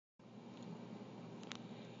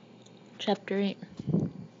Chapter 8.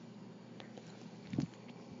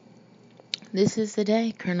 This is the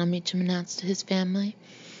day, Colonel Meacham announced to his family,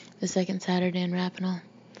 the second Saturday in Ravenel.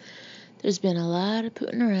 There's been a lot of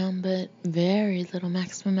putting around, but very little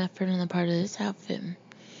maximum effort on the part of this outfit.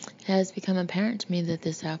 It has become apparent to me that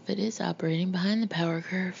this outfit is operating behind the power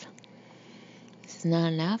curve. This is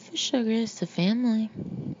not an outfit, sugar, it's a family.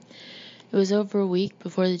 It was over a week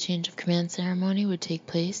before the change of command ceremony would take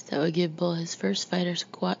place that would give Bull his first fighter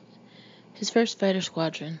squadron.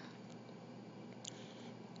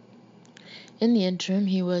 In the interim,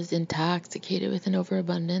 he was intoxicated with an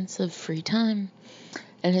overabundance of free time,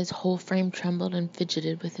 and his whole frame trembled and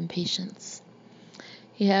fidgeted with impatience.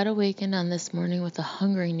 He had awakened on this morning with a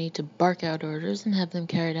hungering need to bark out orders and have them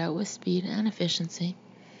carried out with speed and efficiency.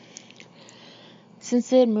 Since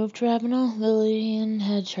they had moved to Ravenel, Lillian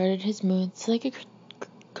had charted his moods like a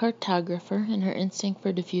cartographer, and her instinct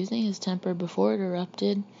for diffusing his temper before it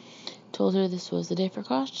erupted told her this was a day for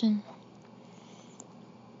caution.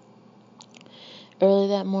 Early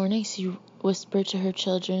that morning, she whispered to her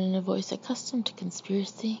children in a voice accustomed to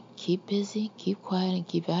conspiracy, "Keep busy, keep quiet, and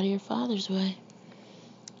keep out of your father's way."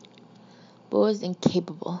 Bull was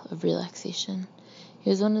incapable of relaxation. He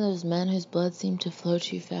was one of those men whose blood seemed to flow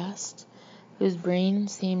too fast, whose brain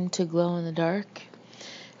seemed to glow in the dark,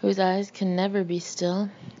 whose eyes can never be still,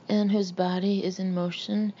 and whose body is in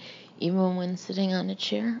motion even when sitting on a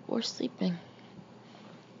chair or sleeping.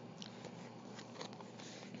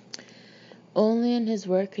 Only in his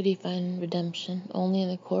work could he find redemption. Only in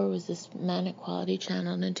the core was this manic quality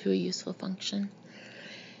channeled into a useful function.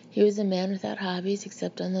 He was a man without hobbies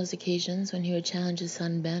except on those occasions when he would challenge his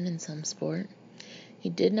son Ben in some sport. He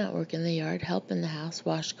did not work in the yard, help in the house,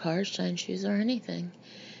 wash cars, shine shoes, or anything.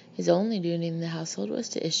 His only duty in the household was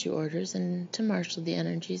to issue orders and to marshal the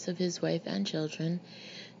energies of his wife and children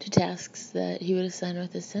to tasks that he would assign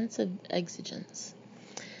with a sense of exigence.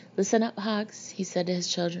 "Listen up, Hogs," he said to his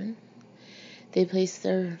children. They placed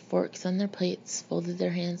their forks on their plates, folded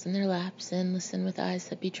their hands in their laps, and listened with eyes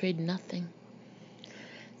that betrayed nothing.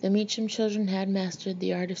 The Meacham children had mastered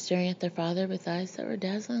the art of staring at their father with eyes that were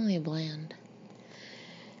dazzlingly bland.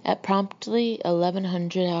 At promptly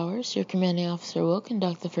 1100 hours, your commanding officer will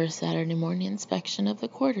conduct the first Saturday morning inspection of the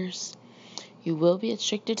quarters. You will be at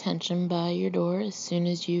strict attention by your door as soon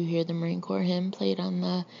as you hear the Marine Corps hymn played on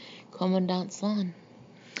the Commandant's lawn.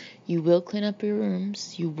 You will clean up your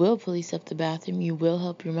rooms, you will police up the bathroom, you will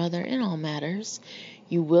help your mother in all matters,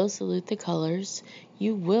 you will salute the colors,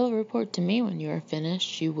 you will report to me when you are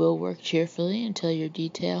finished, you will work cheerfully until your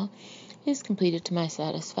detail is completed to my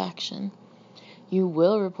satisfaction. You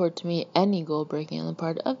will report to me any goal breaking on the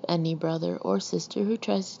part of any brother or sister who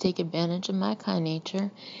tries to take advantage of my kind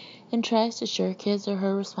nature and tries to shirk his or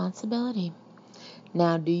her responsibility.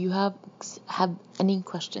 Now, do you have any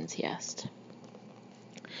questions?" he asked.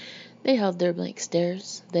 They held their blank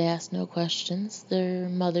stares. They asked no questions, their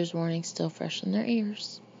mother's warning still fresh in their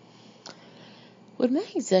ears. "Would my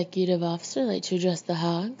executive officer like to address the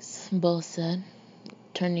Hogs?" Bull said,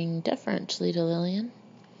 turning deferentially to Lillian.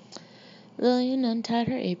 Lillian untied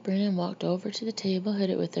her apron and walked over to the table, hit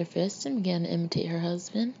it with her fist, and began to imitate her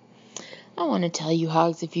husband. "I want to tell you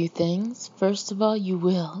Hogs a few things. First of all, you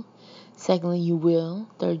will. Secondly, you will.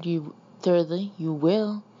 Thirdly, you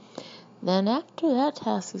will. Then after that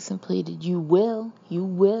task is completed, you will.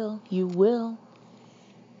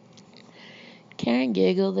 Karen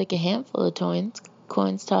giggled like a handful of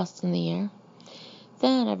coins tossed in the air.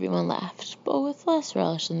 Then everyone laughed, but with less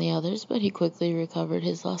relish than the others, but he quickly recovered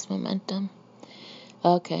his lost momentum.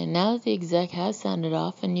 "Okay, now that the exec has sounded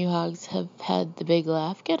off and you Hogs have had the big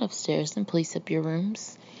laugh, get upstairs and police up your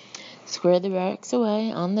rooms. Square the barracks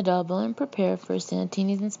away on the double and prepare for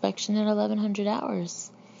Santini's inspection at 1100 hours.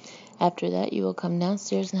 After that, you will come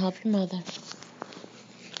downstairs and help your mother."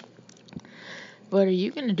 "What are you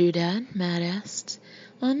going to do, Dad?" Matt asked.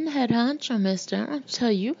 "I'm the head honcho, mister. I don't have to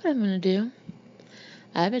tell you what I'm going to do."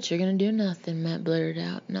 "I bet you're going to do nothing," Matt blurted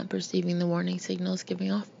out, not perceiving the warning signals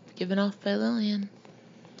given off by Lillian.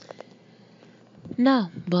 "No,"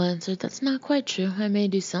 Bull answered, "that's not quite true. I may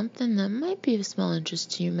do something that might be of small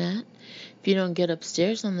interest to you, Matt. If you don't get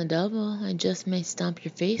upstairs on the double, I just may stomp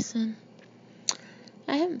your face in."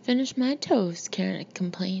 "I haven't finished my toast," Karen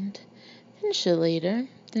complained. "Finish it later.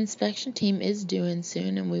 The inspection team is due in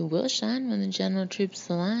soon, and we will shine when the general troops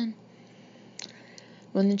the line."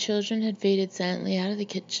 When the children had faded silently out of the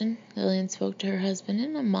kitchen, Lillian spoke to her husband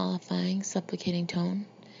in a mollifying, supplicating tone.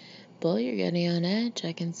 "Bull, you're getting on edge.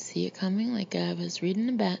 I can see it coming like I was reading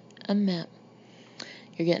a map.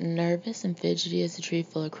 You're getting nervous and fidgety as a tree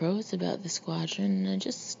full of crows about the squadron, and I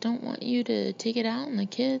just don't want you to take it out on the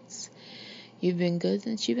kids. You've been good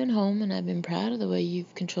since you've been home, and I've been proud of the way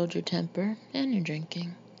you've controlled your temper and your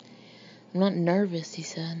drinking. I'm not nervous, he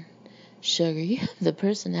said. Sugar, you have the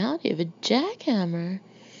personality of a jackhammer.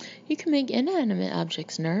 You can make inanimate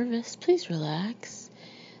objects nervous. Please relax.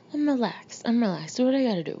 I'm relaxed. So what do I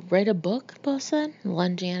gotta do? Write a book? Bo said,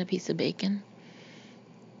 lunging at a piece of bacon.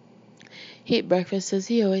 He ate breakfast as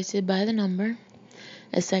he always did, by the number.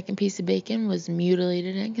 A second piece of bacon was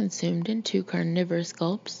mutilated and consumed in 2 carnivorous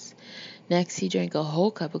gulps. Next, he drank a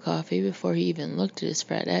whole cup of coffee before he even looked at his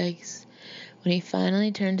fried eggs. When he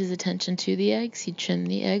finally turned his attention to the eggs, he trimmed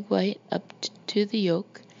the egg white up to the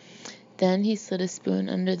yolk. Then he slid a spoon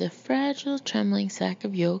under the fragile, trembling sack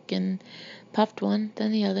of yolk and popped one,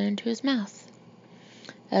 then the other into his mouth.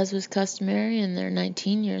 As was customary in their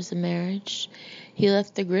 19 years of marriage, he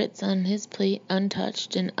left the grits on his plate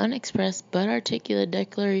untouched, an unexpressed but articulate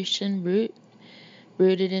declaration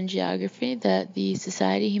rooted in geography that the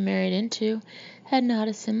society he married into had not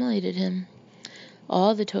assimilated him.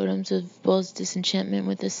 All the totems of Bull's disenchantment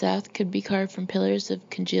with the South could be carved from pillars of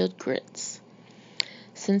congealed grits.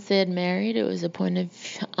 Since they had married, it was a point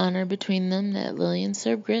of honor between them that Lillian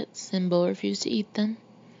served grits and Bull refused to eat them.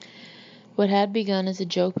 What had begun as a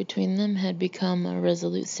joke between them had become a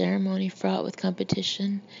resolute ceremony fraught with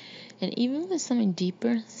competition, and even with something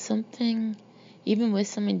deeper, something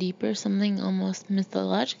almost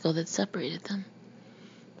mythological that separated them.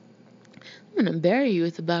 I'm going to bury you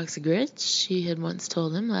with a box of grits, she had once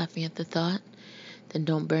told him, laughing at the thought. Then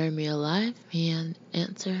don't bury me alive, he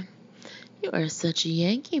answered. You are such a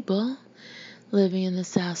Yankee, Bull, living in the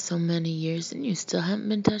South so many years, and you still haven't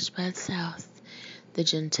been touched by the South. The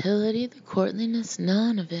gentility, the courtliness,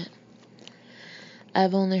 none of it.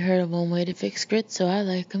 I've only heard of one way to fix grits, so I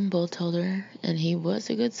like 'em, Bull told her, and he was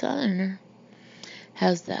a good Southerner.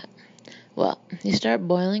 How's that? Well, you start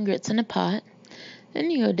boiling grits in a pot. Then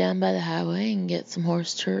you go down by the highway and get some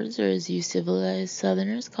horse turds, or as you civilized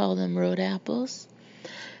Southerners call them, road apples.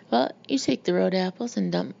 Well, you take the road apples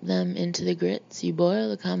and dump them into the grits. You boil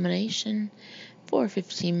the combination for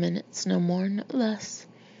 15 minutes, no more, no less.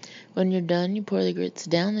 When you're done, you pour the grits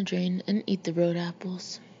down the drain and eat the road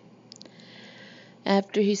apples.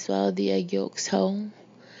 After he swallowed the egg yolks whole,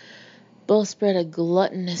 Bull spread a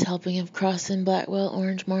gluttonous helping of Crossan Blackwell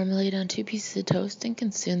orange marmalade on 2 pieces of toast and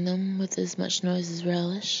consumed them with as much noise as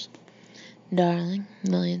relish. Darling,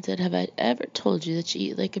 Lillian said, have I ever told you that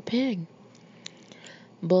you eat like a pig?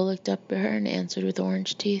 Bull looked up at her and answered with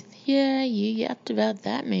orange teeth, Yeah, you yapped about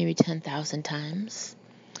that maybe 10,000 times.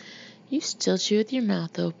 You still chew with your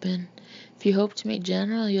mouth open. If you hope to make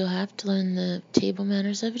general, you'll have to learn the table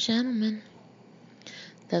manners of a gentleman.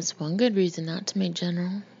 That's one good reason not to make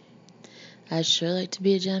general. I'd sure like to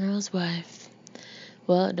be a general's wife.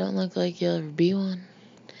 Well, it don't look like you'll ever be one.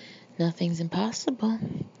 Nothing's impossible.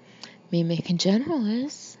 Me making general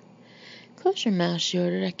is. Close your mouth, she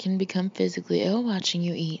ordered. I can become physically ill watching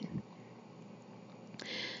you eat.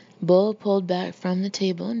 Bull pulled back from the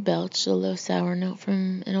table and belched a low sour note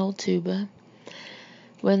from an old tuba.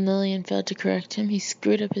 When Lillian failed to correct him, he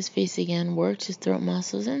screwed up his face again, worked his throat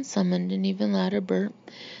muscles, and summoned an even louder burp,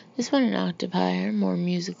 this one an octave higher, more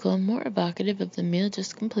musical, and more evocative of the meal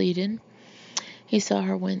just completed. He saw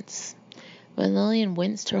her wince. When Lillian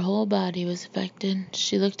winced, her whole body was affected.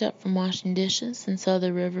 She looked up from washing dishes and saw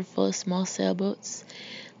the river full of small sailboats,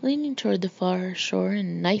 leaning toward the far shore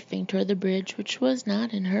and knifing toward the bridge, which was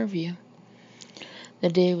not in her view. The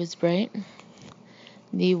day was bright,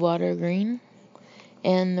 the water green,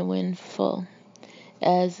 and the wind full,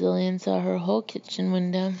 as Lillian saw her whole kitchen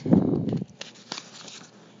window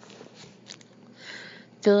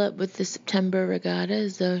fill up with the September regatta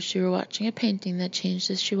as though she were watching a painting that changed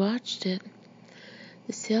as she watched it.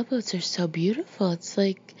 The sailboats are so beautiful. It's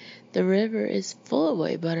like the river is full of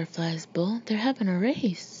white butterflies, Bull. They're having a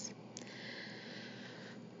race.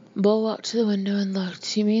 Bull walked to the window and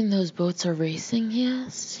looked. You mean those boats are racing? He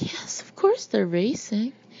asked. Yes, of course they're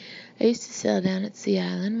racing. I used to sail down at Sea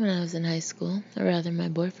Island when I was in high school, or rather my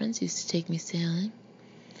boyfriends used to take me sailing.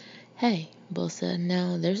 Hey, Bull said,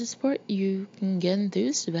 now there's a sport you can get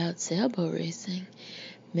enthused about, sailboat racing.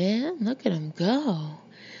 Man, look at 'em go.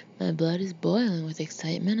 My blood is boiling with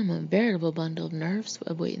excitement. I'm a veritable bundle of nerves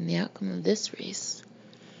awaiting the outcome of this race.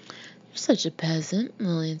 You're such a peasant,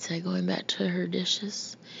 Lillian said, going back to her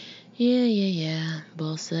dishes. Yeah,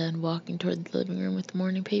 Bull said, walking toward the living room with the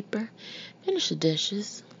morning paper. Finish the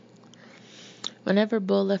dishes. Whenever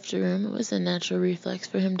Bull left a room, it was a natural reflex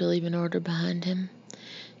for him to leave an order behind him.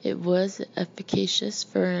 It was efficacious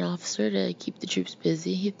for an officer to keep the troops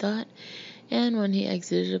busy, he thought, and when he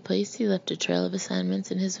exited a place, he left a trail of assignments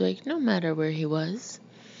in his wake, no matter where he was.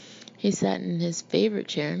 He sat in his favorite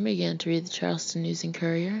chair and began to read the Charleston News and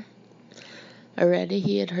Courier. Already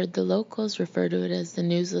he had heard the locals refer to it as the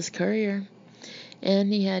Newsless Courier,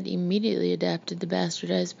 and he had immediately adapted the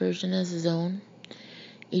bastardized version as his own.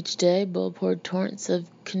 Each day, Bull poured torrents of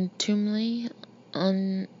contumely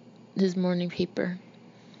on his morning paper.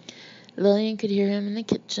 Lillian could hear him in the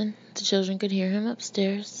kitchen. The children could hear him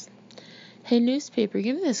upstairs. "Hey, newspaper,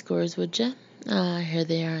 give me the scores, would ya?" "Ah, here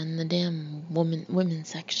they are in the damn women's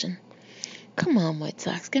section." "Come on, White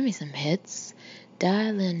Sox, give me some hits.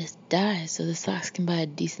 Die, Landis, die, so the Sox can buy a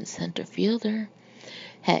decent center fielder.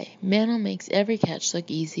 Hey, Mantle makes every catch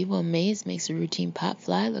look easy, while Mays makes a routine pop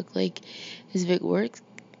fly look like his Vic Works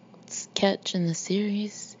catch in the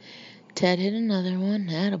series. Ted hit another one.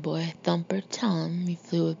 Attaboy. Thumper, tell him he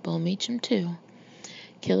flew with Bull Meacham, too.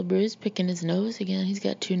 Killebrews picking his nose again. He's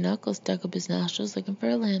got 2 knuckles stuck up his nostrils looking for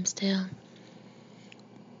a lamb's tail."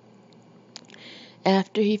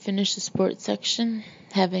 After he finished the sports section,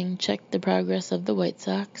 having checked the progress of the White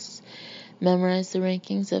Sox, memorized the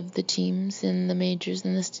rankings of the teams in the majors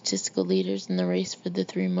and the statistical leaders in the race for the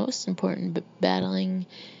 3 most important batting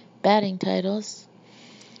titles,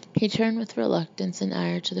 he turned with reluctance and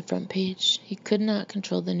ire to the front page. He could not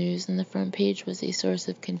control the news, and the front page was a source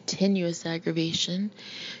of continuous aggravation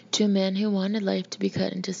to a man who wanted life to be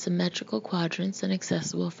cut into symmetrical quadrants and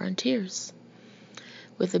accessible frontiers.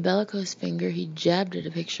 With a bellicose finger, he jabbed at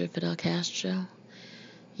a picture of Fidel Castro.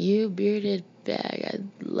 "You bearded bag,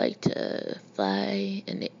 I'd like to fly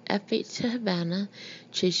an F-8 to Havana,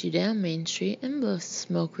 chase you down Main Street, and blow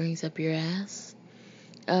smoke rings up your ass."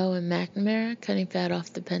 Oh, and McNamara, cutting fat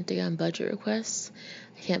off the Pentagon budget requests.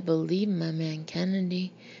 I can't believe my man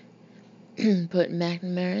Kennedy put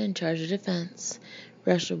McNamara in charge of defense.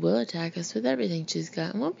 Russia will attack us with everything she's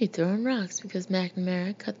got, and we'll be throwing rocks because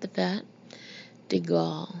McNamara cut the fat. De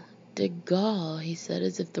Gaulle, he said,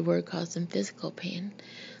 as if the word caused him physical pain.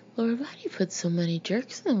 Lord, why do you put so many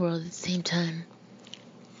jerks in the world at the same time?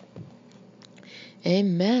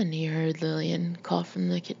 "Amen," he heard Lillian call from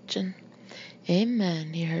the kitchen.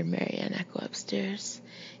 "Amen," he heard Marianne echo upstairs.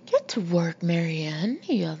 "Get to work, Marianne,"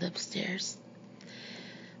 he yelled upstairs.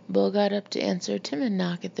 Bull got up to answer a timid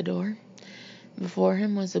knock at the door. Before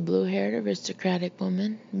him was a blue-haired, aristocratic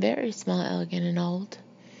woman, very small, elegant, and old.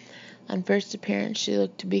 On first appearance, she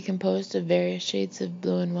looked to be composed of various shades of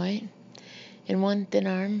blue and white. In one thin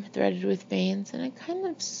arm, threaded with veins and a kind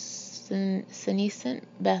of senescent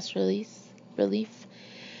bas-relief,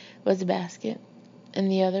 was a basket. In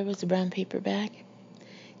the other was a brown paper bag.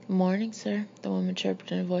 "Good morning, sir," the woman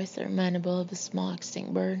chirped in a voice that reminded Bull of a small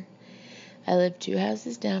extinct bird. "I live 2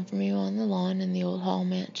 houses down from you on the lawn in the old Hall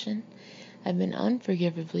mansion. I've been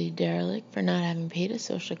unforgivably derelict for not having paid a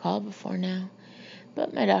social call before now,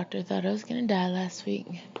 but my doctor thought I was going to die last week."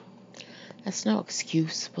 "That's no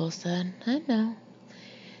excuse," Bull said. "I know.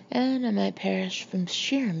 And I might perish from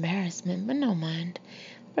sheer embarrassment, but no mind.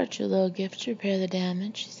 Brought you a little gift to repair the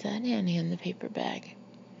damage," she said, handing him the paper bag.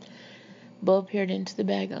 Bull peered into the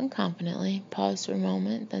bag unconfidently, paused for a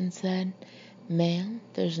moment, then said, "Ma'am,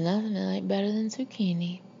 there's nothing I like better than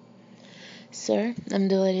zucchini." "Sir, I'm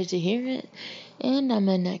delighted to hear it, and on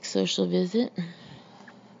my next social visit,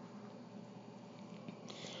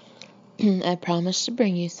 I promise to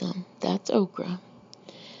bring you some. That's okra."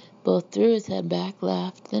 Bull threw his head back,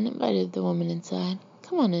 laughed, then invited the woman inside.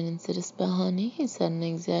 "Come on in and sit a spell, honey," he said in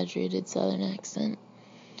an exaggerated southern accent.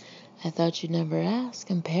 "I thought you'd never ask.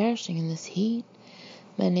 I'm perishing in this heat.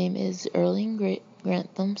 My name is Erling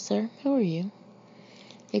Grantham, sir. Who are you?"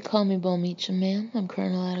 "They call me Bull Meacham, ma'am. I'm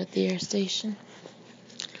colonel out at the air station."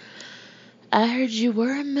 "I heard you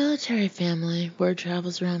were a military family. Word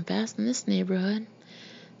travels around fast in this neighborhood.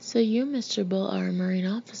 So you, Mr. Bull, are a Marine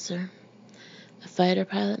officer." "A fighter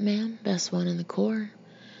pilot, ma'am. Best one in the Corps."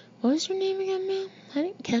 "What was your name again, ma'am? I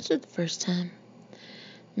didn't catch it the first time."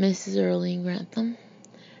 "Mrs. Erling Grantham."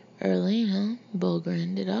 "Erling, huh?" Bull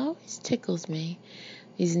grinned. "It always tickles me,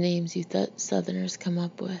 these names you Southerners come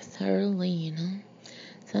up with. Erling, huh?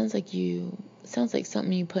 Sounds like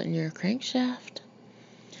something you put in your crankshaft."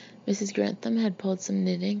 Mrs. Grantham had pulled some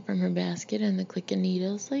knitting from her basket, and the click of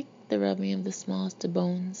needles, like the rubbing of the smallest of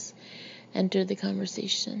bones, entered the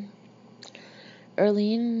conversation.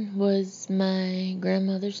 "Erling was my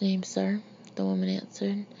grandmother's name, sir," the woman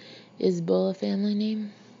answered. "Is Bull a family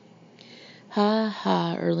name?" "Ha,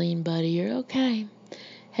 ha, Erling, buddy, you're okay.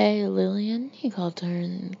 Hey, Lillian," he called to her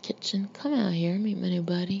in the kitchen, "come out here and meet my new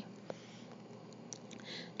buddy."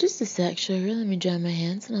 "Just a sec, sugar. Let me dry my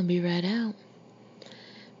hands and I'll be right out."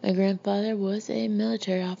 "My grandfather was a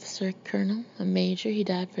military officer, colonel, a major. He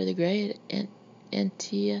died for the gray at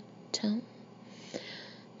Antietam."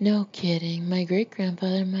 No kidding. My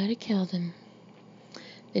great-grandfather might have killed him.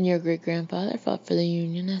 Then your great-grandfather fought for the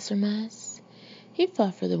Union, I surmise? He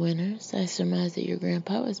fought for the winners. I surmise that your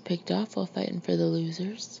grandpa was picked off while fighting for the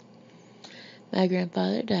losers. My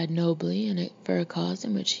grandfather died nobly for a cause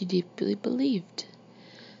in which he deeply believed.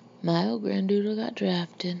 My old grandoodle got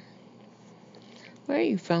drafted. Where are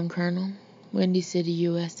you from, Colonel? Windy City,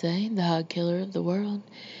 USA, the hog killer of the world.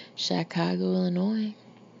 Chicago, Illinois.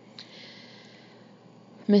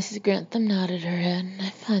 Mrs. Grantham nodded her head. I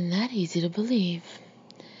find that easy to believe.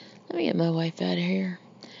 Let me get my wife out of here.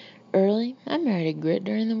 Early, I married a Grit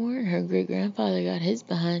during the war, and her great-grandfather got his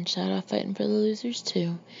behind shot off fighting for the losers,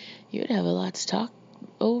 too. You would have a lot to talk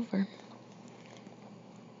over.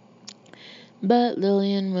 But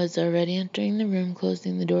Lillian was already entering the room,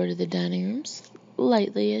 closing the door to the dining room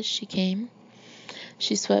lightly as she came.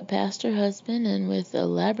 She swept past her husband, and with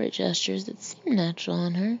elaborate gestures that seemed natural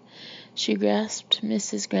on her, she grasped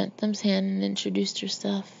Mrs. Grantham's hand and introduced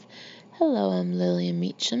herself. Hello, I'm Lillian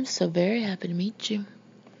Meacham. So very happy to meet you.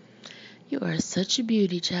 You are such a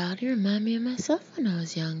beauty, child. You remind me of myself when I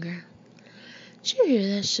was younger. Did you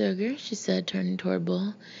hear that, sugar? She said, turning toward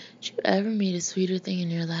Bull. Did you ever meet a sweeter thing in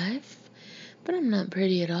your life? But I'm not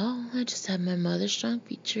pretty at all. I just have my mother's strong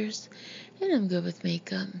features, and I'm good with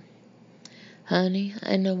makeup. Honey,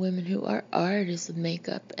 I know women who are artists with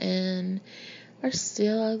makeup and are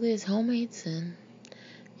still ugly as homemade sin.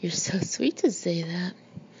 You're so sweet to say that.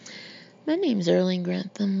 My name's Erling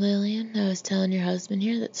Grantham, Lillian. I was telling your husband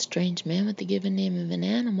here, that strange man with the given name of an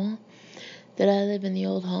animal, that I live in the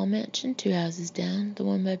old Hall Mansion 2 houses down, the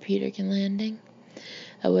one by Peterkin Landing.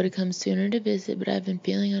 I would have come sooner to visit, but I've been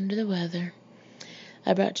feeling under the weather.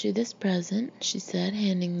 I brought you this present, she said,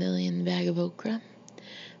 handing Lillian the bag of okra.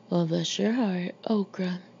 Well, bless your heart,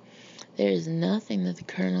 okra. There is nothing that the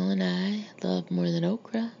Colonel and I love more than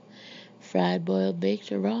okra. Fried, boiled,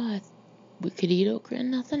 baked, or raw, we could eat okra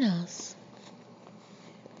and nothing else.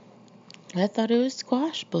 I thought it was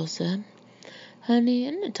squash, Bull said. Honey,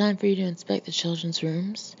 isn't it time for you to inspect the children's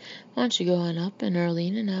rooms? Why don't you go on up, and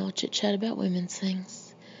Arlene and I will chit-chat about women's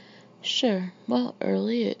things. Sure. Well,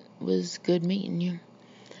 Early, it was good meeting you.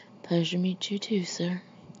 Pleasure to meet you too, sir.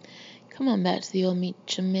 Come on back to the old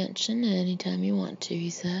Meacham mansion at any time you want to, he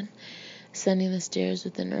said, ascending the stairs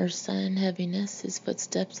with an ursine heaviness, his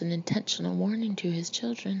footsteps an intentional warning to his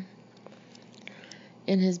children.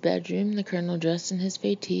 In his bedroom, the Colonel, dressed in his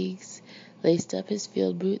fatigues, laced up his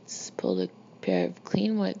field boots, pulled a pair of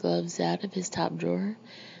clean white gloves out of his top drawer,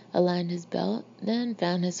 aligned his belt, then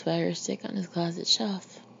found his swagger stick on his closet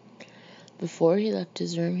shelf. Before he left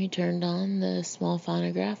his room, he turned on the small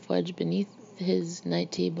phonograph wedged beneath his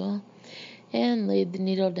night table and laid the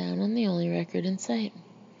needle down on the only record in sight.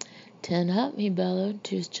 10 up, he bellowed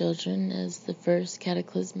to his children as the first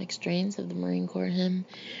cataclysmic strains of the Marine Corps hymn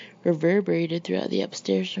reverberated throughout the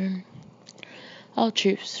upstairs room. All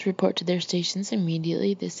troops report to their stations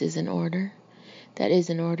immediately. This is an order. That is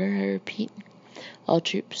an order, I repeat. All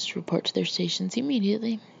troops report to their stations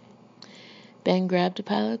immediately. Ben grabbed a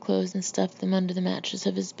pile of clothes and stuffed them under the mattress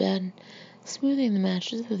of his bed, smoothing the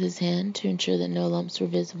mattress with his hand to ensure that no lumps were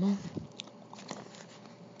visible.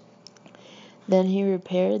 Then he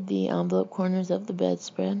repaired the envelope corners of the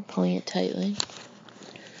bedspread, pulling it tightly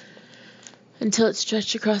until it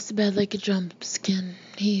stretched across the bed like a drumskin.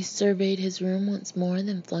 He surveyed his room once more,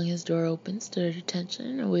 then flung his door open, stood at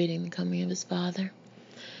attention, awaiting the coming of his father.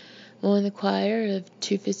 When the choir of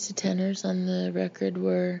two-fisted tenors on the record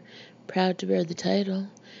were proud to bear the title,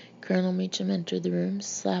 Colonel Meacham entered the room,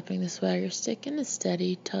 slapping the swagger stick in a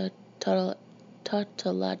steady,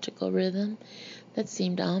 tautological rhythm that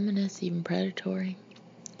seemed ominous, even predatory.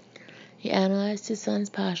 He analyzed his son's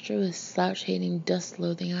posture with slouch-hating,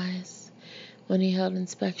 dust-loathing eyes. When he held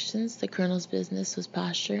inspections, the Colonel's business was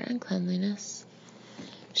posture and cleanliness.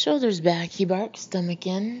 Shoulders back, he barked, stomach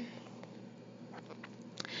in.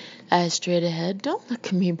 Eyes straight ahead. Don't look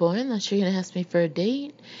at me, boy, unless you're going to ask me for a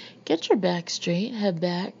date. Get your back straight, head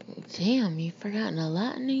back. Damn, you've forgotten a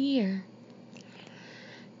lot in a year.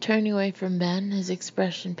 Turning away from Ben, his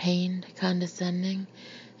expression pained, condescending,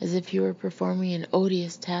 as if he were performing an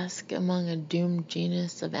odious task among a doomed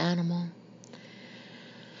genus of animal.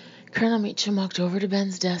 Colonel Meacham walked over to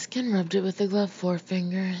Ben's desk and rubbed it with a gloved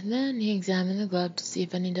forefinger. Then he examined the glove to see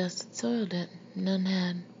if any dust had soiled it. None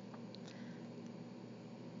had.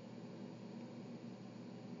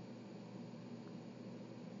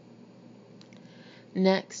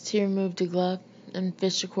 Next, he removed a glove and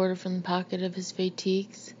fished a quarter from the pocket of his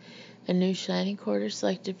fatigues, a new shiny quarter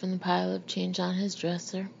selected from the pile of change on his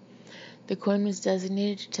dresser. The coin was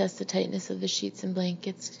designated to test the tightness of the sheets and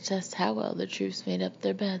blankets, to test how well the troops made up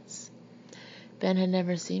their beds. Ben had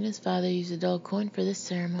never seen his father use a dull coin for this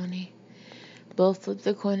ceremony. Bull flipped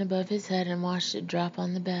the coin above his head and watched it drop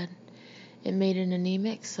on the bed. It made an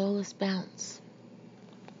anemic, soulless bounce.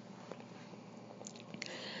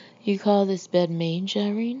 "You call this bed made,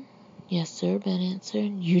 Irene?" "Yes, sir," Ben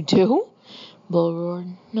answered. "You do?" Bull roared.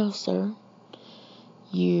 "No, sir."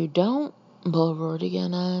 "You don't?" Bull roared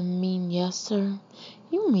again. "I mean, yes, sir."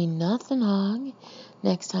 "You mean nothing, Hog.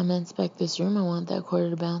 Next time I inspect this room, I want that quarter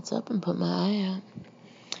to bounce up and put my eye out."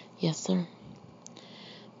 "Yes, sir."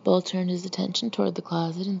 Bull turned his attention toward the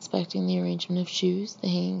closet, inspecting the arrangement of shoes, the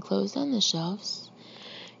hanging clothes, and the shelves.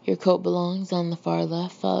 "Your coat belongs on the far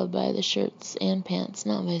left, followed by the shirts and pants,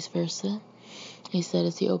 not vice versa," he said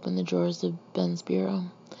as he opened the drawers of Ben's bureau.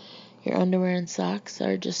 "Your underwear and socks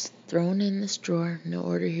are just thrown in this drawer. No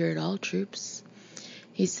order here at all, troops,"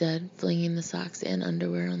 he said, flinging the socks and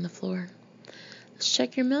underwear on the floor. "Let's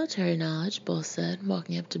check your military knowledge," Bull said,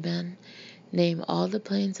 walking up to Ben. "Name all the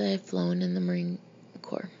planes I have flown in the Marine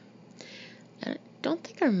Corps." "I don't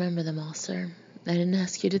think I remember them all, sir." "I didn't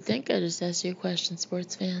ask you to think, I just asked you a question,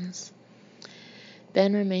 sports fans."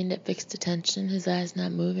 Ben remained at fixed attention, his eyes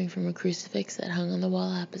not moving from a crucifix that hung on the wall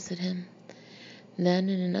opposite him. Then,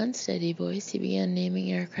 in an unsteady voice, he began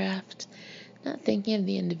naming aircraft, not thinking of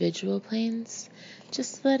the individual planes,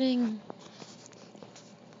 just letting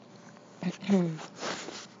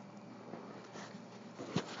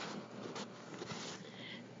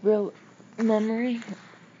real memory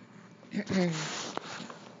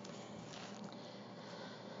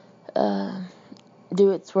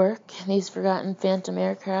do its work. These forgotten phantom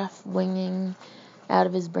aircraft winging out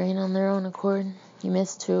of his brain on their own accord. He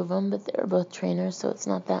missed 2 of them, but they were both trainers, so it's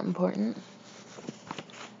not that important,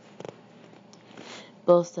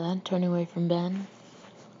 Bull said, turning away from Ben.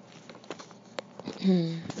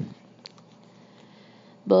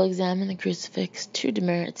 Bull examined the crucifix. 2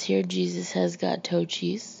 demerits here. Jesus has got toe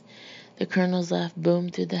cheese. The colonel's laugh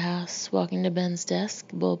boomed through the house. Walking to Ben's desk,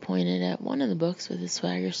 Bull pointed at one of the books with his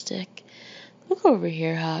swagger stick. "Look over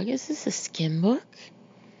here, Hog. Is this a skim book?"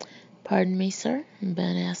 "Pardon me, sir?"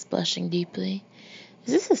 Ben asked, blushing deeply.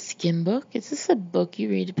 "Is this a skim book? Is this a book you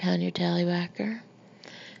read to pound your tallywhacker?"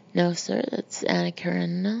 "No, sir. That's Anna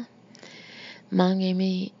Karenina. Mom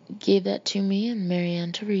gave that to me and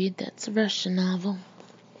Marianne to read. That's a Russian novel."